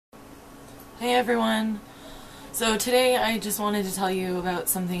Hey everyone! So today I just wanted to tell you about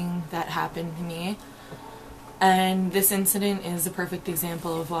something that happened to me, and this incident is a perfect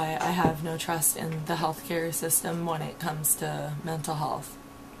example of why I have no trust in the healthcare system when it comes to mental health.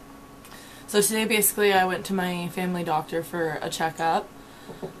 So today basically I went to my family doctor for a checkup.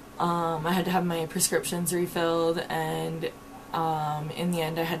 I had to have my prescriptions refilled, and in the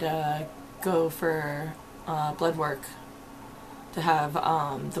end I had to go for blood work to have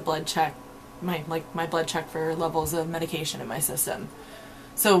the blood check, my blood check for levels of medication in my system.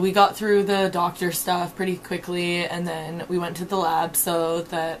 So we got through the doctor stuff pretty quickly, and then we went to the lab so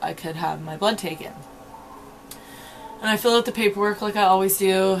that I could have my blood taken. And I filled out the paperwork like I always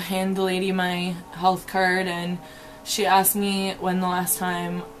do, hand the lady my health card, and she asked me when the last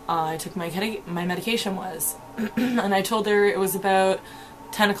time I took my medication was. And I told her it was about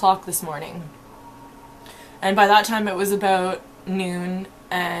 10 o'clock this morning. And by that time it was about noon,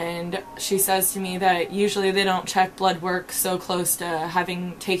 and she says to me that usually they don't check blood work so close to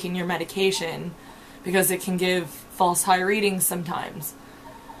having taken your medication because it can give false high readings sometimes.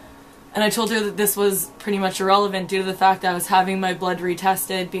 And I told her that this was pretty much irrelevant due to the fact that I was having my blood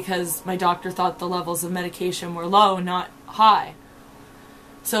retested because my doctor thought the levels of medication were low, not high.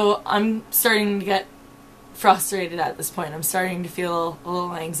 So I'm starting to get frustrated at this point. I'm starting to feel a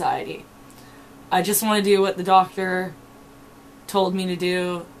little anxiety. I just want to do what the doctor told me to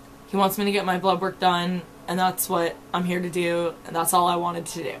do. He wants me to get my blood work done, and that's what I'm here to do, and that's all I wanted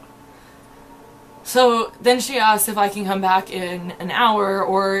to do. So then she asked if I can come back in an hour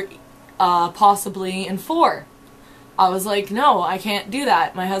or possibly in 4. I was like, no, I can't do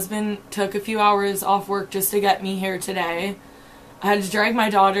that. My husband took a few hours off work just to get me here today. I had to drag my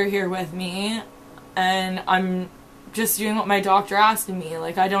daughter here with me, and I'm just doing what my doctor asked of me.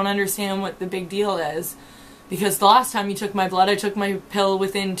 Like, I don't understand what the big deal is. Because the last time you took my blood, I took my pill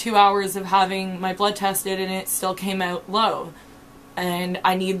within 2 hours of having my blood tested, and it still came out low. And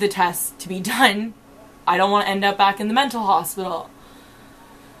I need the test to be done. I don't want to end up back in the mental hospital.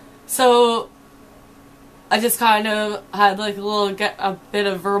 So I just kind of had like a bit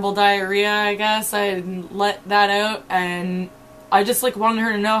of verbal diarrhea, I guess. I let that out, and I just like wanted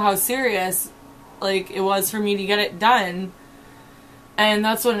her to know how serious like it was for me to get it done. And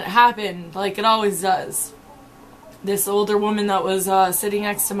that's when it happened, like it always does. This older woman that was sitting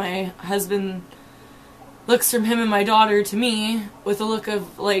next to my husband looks from him and my daughter to me with a look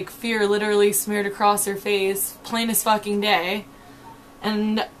of like fear literally smeared across her face, plain as fucking day.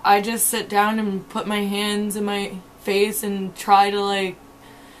 And I just sit down and put my hands in my face and try to like,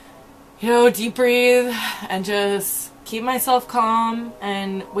 deep breathe and just keep myself calm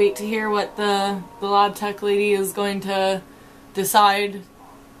and wait to hear what the lab tech lady is going to decide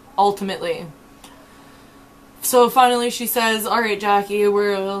ultimately. So finally she says, alright Jackie,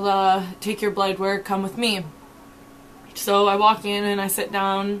 we'll take your blood work, come with me. So I walk in and I sit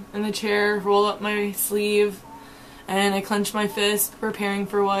down in the chair, roll up my sleeve, and I clench my fist, preparing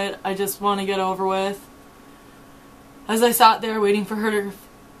for what I just want to get over with. As I sat there waiting for her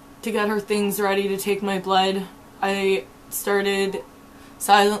to get her things ready to take my blood, I started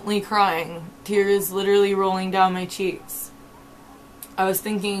silently crying, tears literally rolling down my cheeks. I was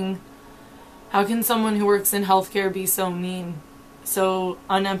thinking, how can someone who works in healthcare be so mean, so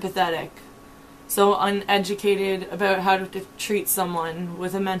unempathetic, so uneducated about how to treat someone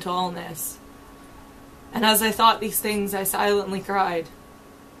with a mental illness? And as I thought these things, I silently cried.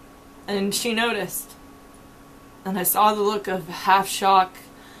 And she noticed. And I saw the look of half shock,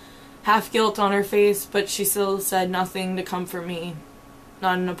 half guilt on her face, but she still said nothing to comfort me.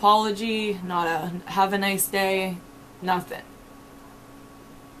 Not an apology, not a have a nice day, nothing.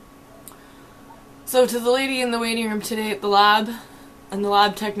 So to the lady in the waiting room today at the lab, and the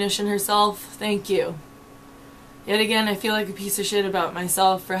lab technician herself, thank you. Yet again, I feel like a piece of shit about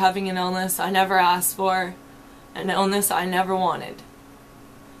myself for having an illness I never asked for, an illness I never wanted.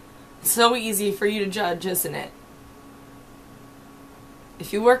 It's so easy for you to judge, isn't it?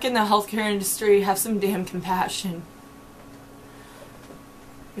 If you work in the healthcare industry, have some damn compassion.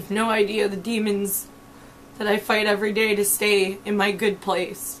 You have no idea the demons that I fight every day to stay in my good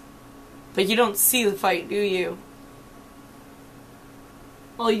place. But you don't see the fight, do you?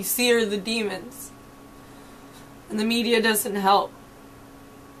 All you see are the demons. And the media doesn't help.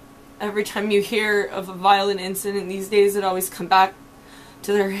 Every time you hear of a violent incident these days, it always comes back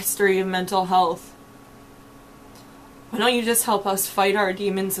to their history of mental health. Why don't you just help us fight our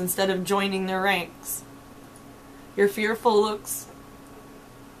demons instead of joining their ranks? Your fearful looks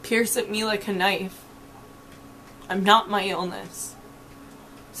pierce at me like a knife. I'm not my illness.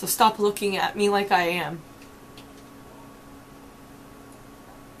 So stop looking at me like I am.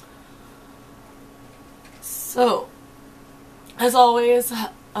 So, as always,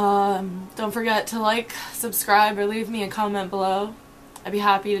 don't forget to like, subscribe, or leave me a comment below. I'd be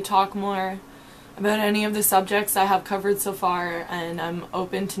happy to talk more about any of the subjects I have covered so far, and I'm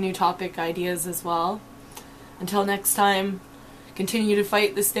open to new topic ideas as well. Until next time, continue to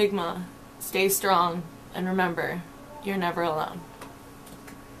fight the stigma, stay strong, and remember, you're never alone.